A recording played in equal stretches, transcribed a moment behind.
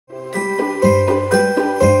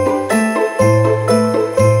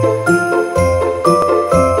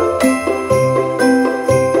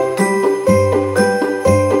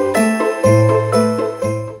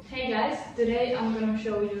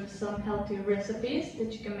recipes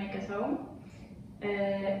that you can make at home.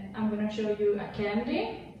 I'm gonna show you a candy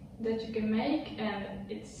that you can make, and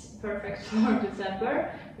it's perfect for December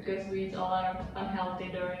because we eat a lot of unhealthy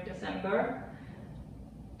during December.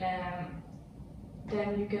 Then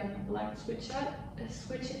you can like switch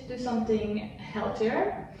it to something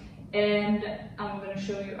healthier. And I'm gonna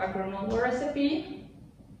show you a granola recipe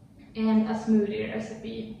and a smoothie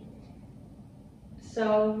recipe. So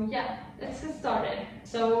yeah, let's get started.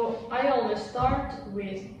 So I always start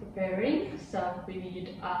with preparing, so we need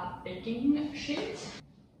a baking sheet.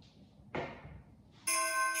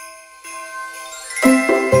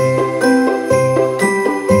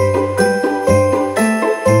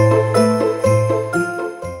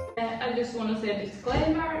 I just want to say a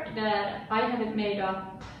disclaimer that I haven't made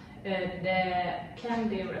up the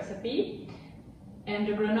candy recipe. And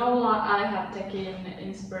the granola, I have taken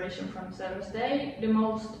inspiration from Sarah's Day. The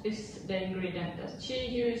most is the ingredient that she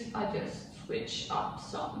used. I just switch up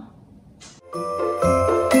some.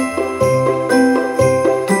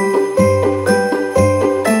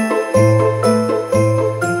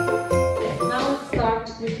 Now let's start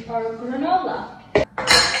with our granola.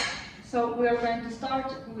 So we are going to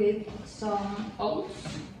start with some oats.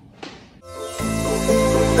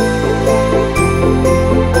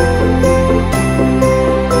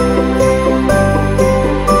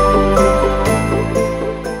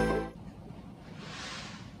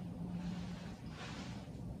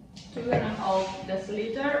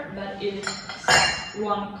 Deciliter, but it's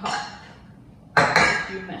 1 cup if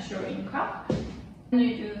you measure in cup. And you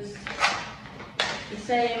use the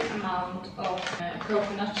same amount of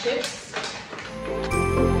coconut chips. I'm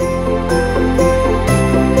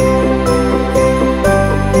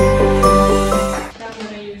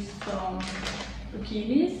going to use some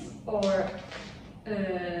zucchinis or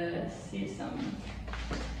sesame.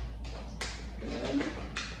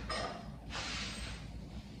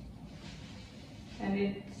 And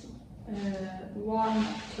it's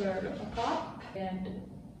 1/3 of a cup, and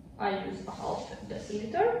I use a 1/2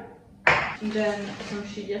 deciliter. And then some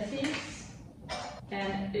chia seeds,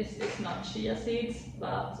 and this is not chia seeds,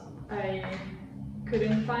 but I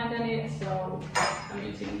couldn't find any, so I'm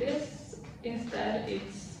using this instead.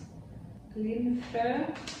 It's linfrö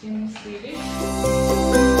in Swedish.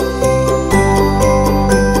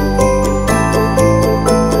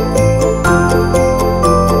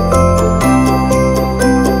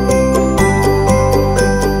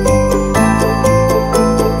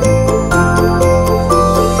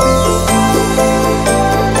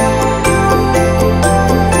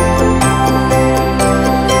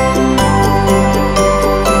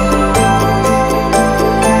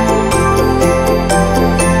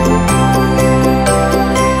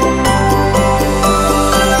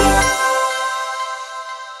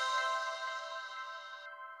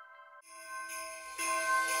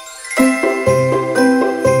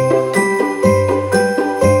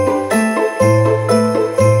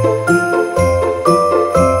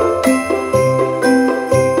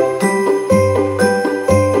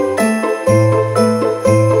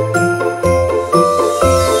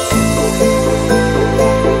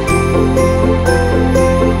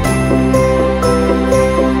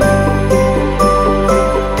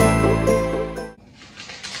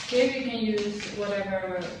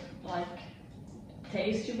 Whatever like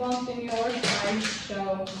taste you want in yours. I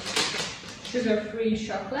chose sugar-free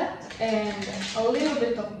chocolate and a little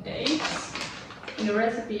bit of dates. In the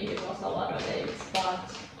recipe it was a lot of dates, but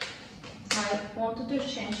I wanted to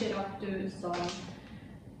change it up to some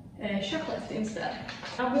chocolate instead.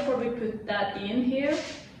 Now before we put that in here,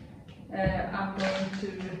 I'm going to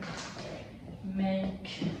make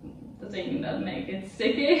the thing that makes it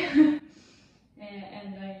sticky.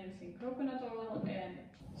 And I'm using coconut oil and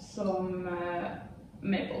some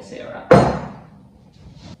maple syrup.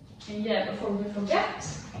 And yeah, before we forget,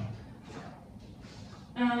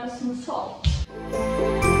 some salt.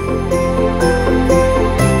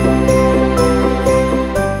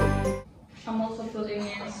 I'm also putting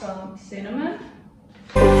in some cinnamon.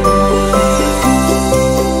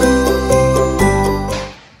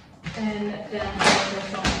 And then also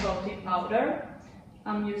some protein powder.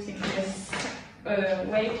 I'm using this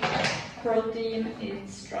whey protein.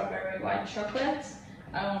 It's strawberry white chocolate.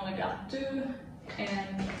 I only got 2,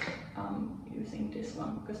 and I'm using this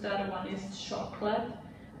one because the other one is chocolate.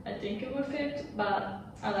 I think it will fit, but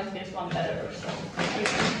I like this one better, so I'm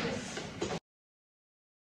using this.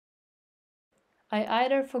 I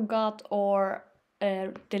either forgot or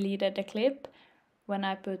deleted the clip when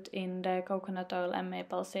I put in the coconut oil and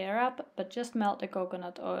maple syrup, but just melt the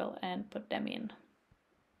coconut oil and put them in.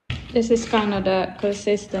 This is kind of the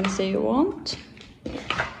consistency you want.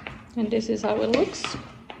 And this is how it looks.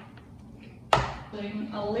 Putting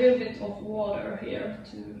a little bit of water here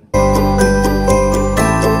too.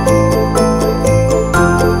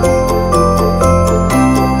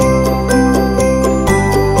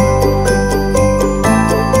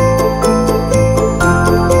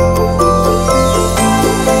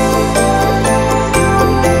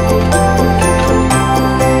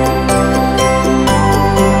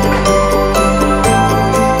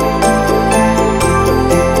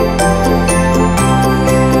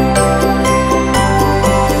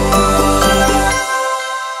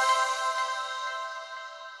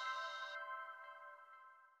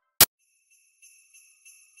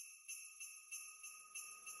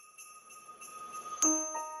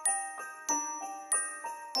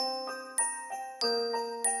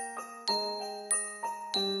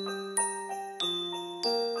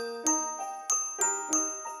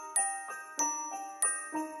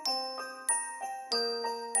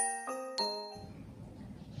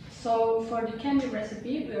 So for the candy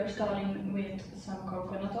recipe, we are starting with some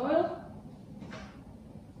coconut oil.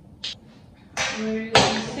 We're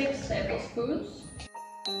using 6 tablespoons.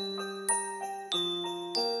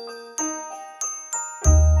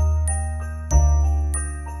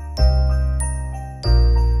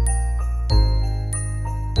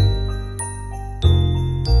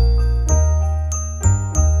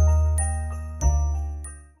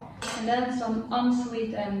 And then some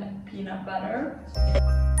unsweetened peanut butter.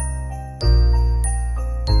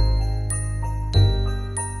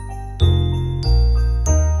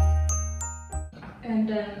 And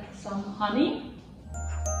then some honey.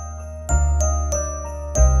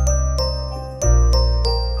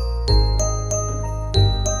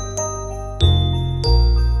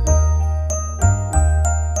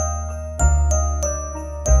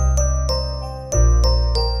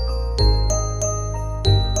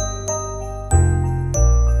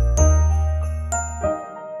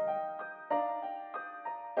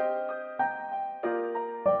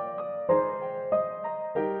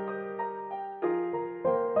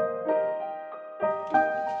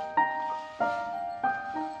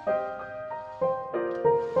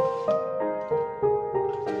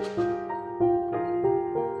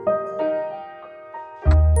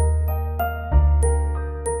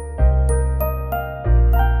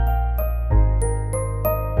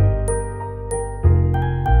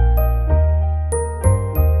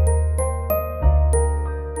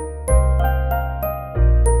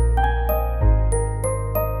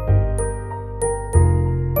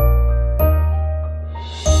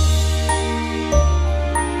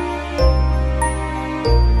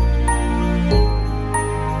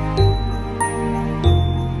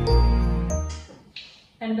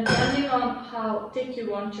 And depending on how thick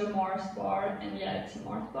you want your Mars bar, and yeah, it's a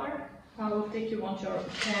Mars bar, how thick you want your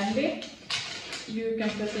candy, you can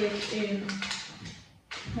put it in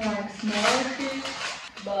like smaller sheets,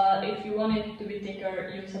 but if you want it to be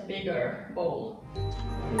thicker, use a bigger bowl.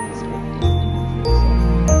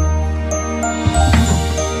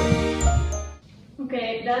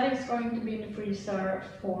 Okay, that is going to be in the freezer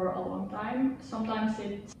for a long time. Sometimes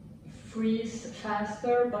it freezes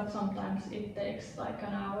faster, but sometimes it takes like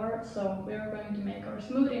an hour. So we're going to make our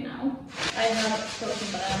smoothie now. I have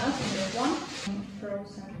frozen bananas in this one.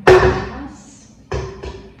 Frozen bananas.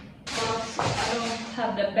 But I don't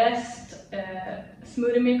have the best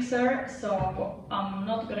smoothie mixer, so I'm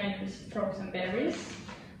not gonna use frozen berries.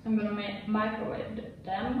 I'm gonna microwave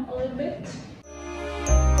them a little bit.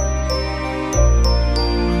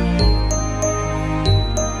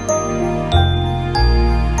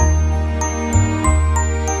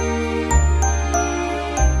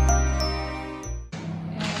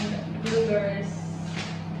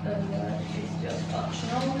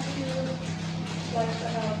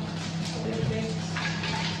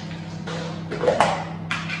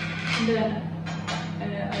 And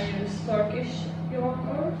then I use Turkish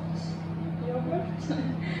yogurt.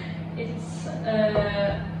 It's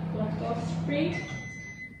lactose free.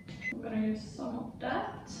 I'm gonna use some of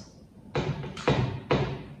that.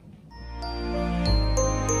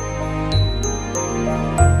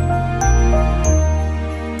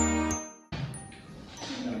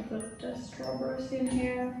 I'm gonna put the strawberries in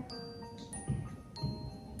here.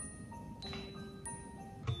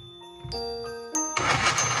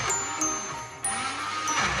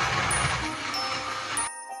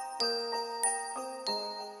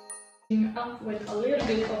 Up with a little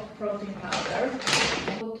bit of protein powder,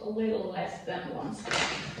 put a little less than 1 stick.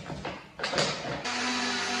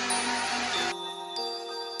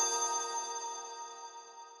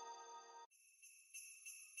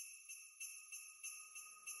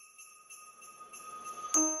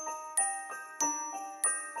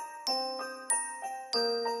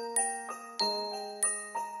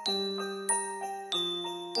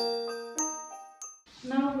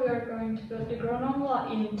 put the granola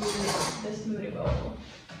into the smoothie bowl.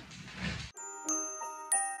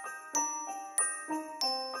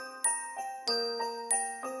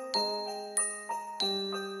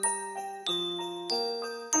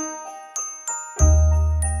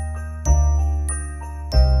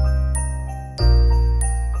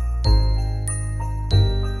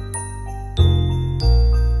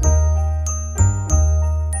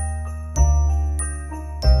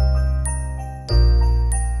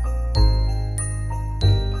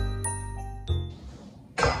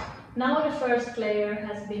 Now the first layer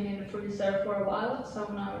has been in the freezer for a while,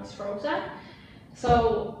 so now it's frozen.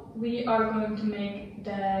 So we are going to make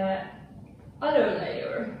the other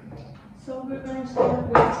layer. So we're going to start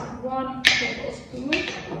with 1 tablespoon.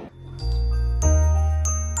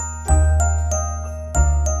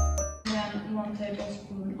 Then 1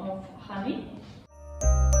 tablespoon of honey.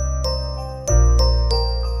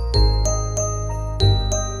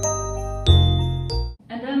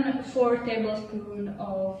 And then 4 tablespoons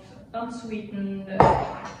of unsweetened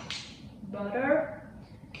butter.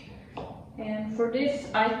 And for this,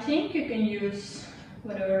 I think you can use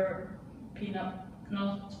whatever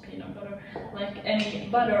not peanut butter, like any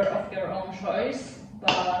butter of your own choice,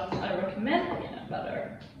 but I recommend peanut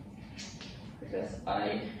butter because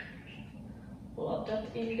I love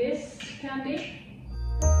that in this candy.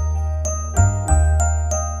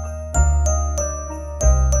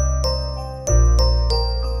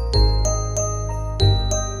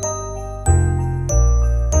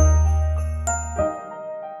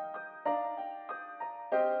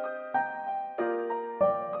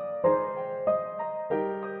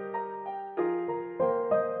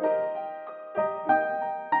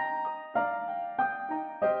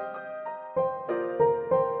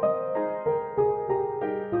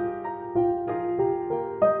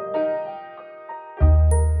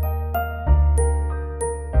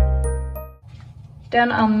 Then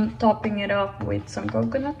I'm topping it up with some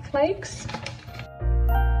coconut flakes.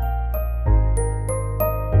 Then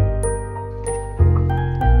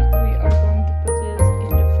we are going to put this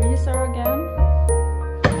in the freezer again.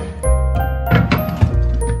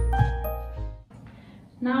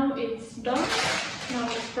 Now it's done. Now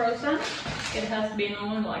it's frozen. It has been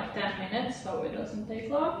only like 10 minutes, so it doesn't take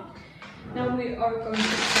long. Now we are going to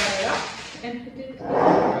fry it up and put it in the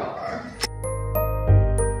jar.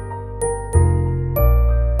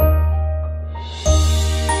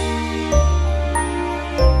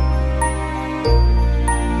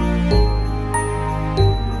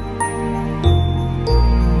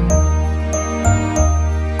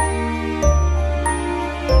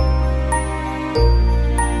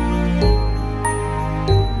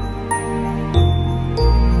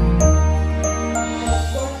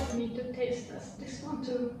 This one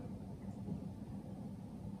too.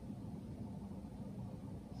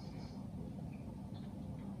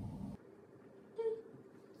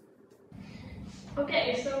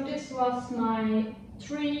 Okay, so this was my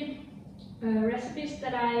 3 recipes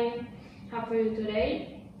that I have for you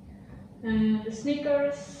today. The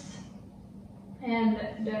Snickers, and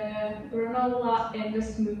the granola, and the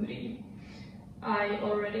smoothie. I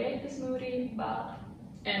already ate the smoothie,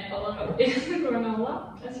 and a lot of it is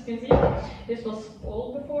granola, as you can see. This was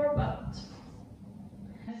old before, but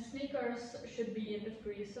Snickers should be in the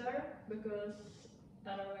freezer because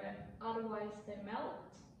otherwise they melt.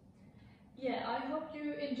 Yeah, I hope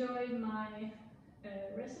you enjoyed my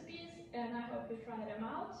recipes, and I hope you try them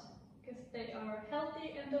out because they are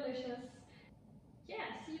healthy and delicious. Yeah,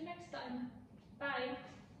 see you next time. Bye!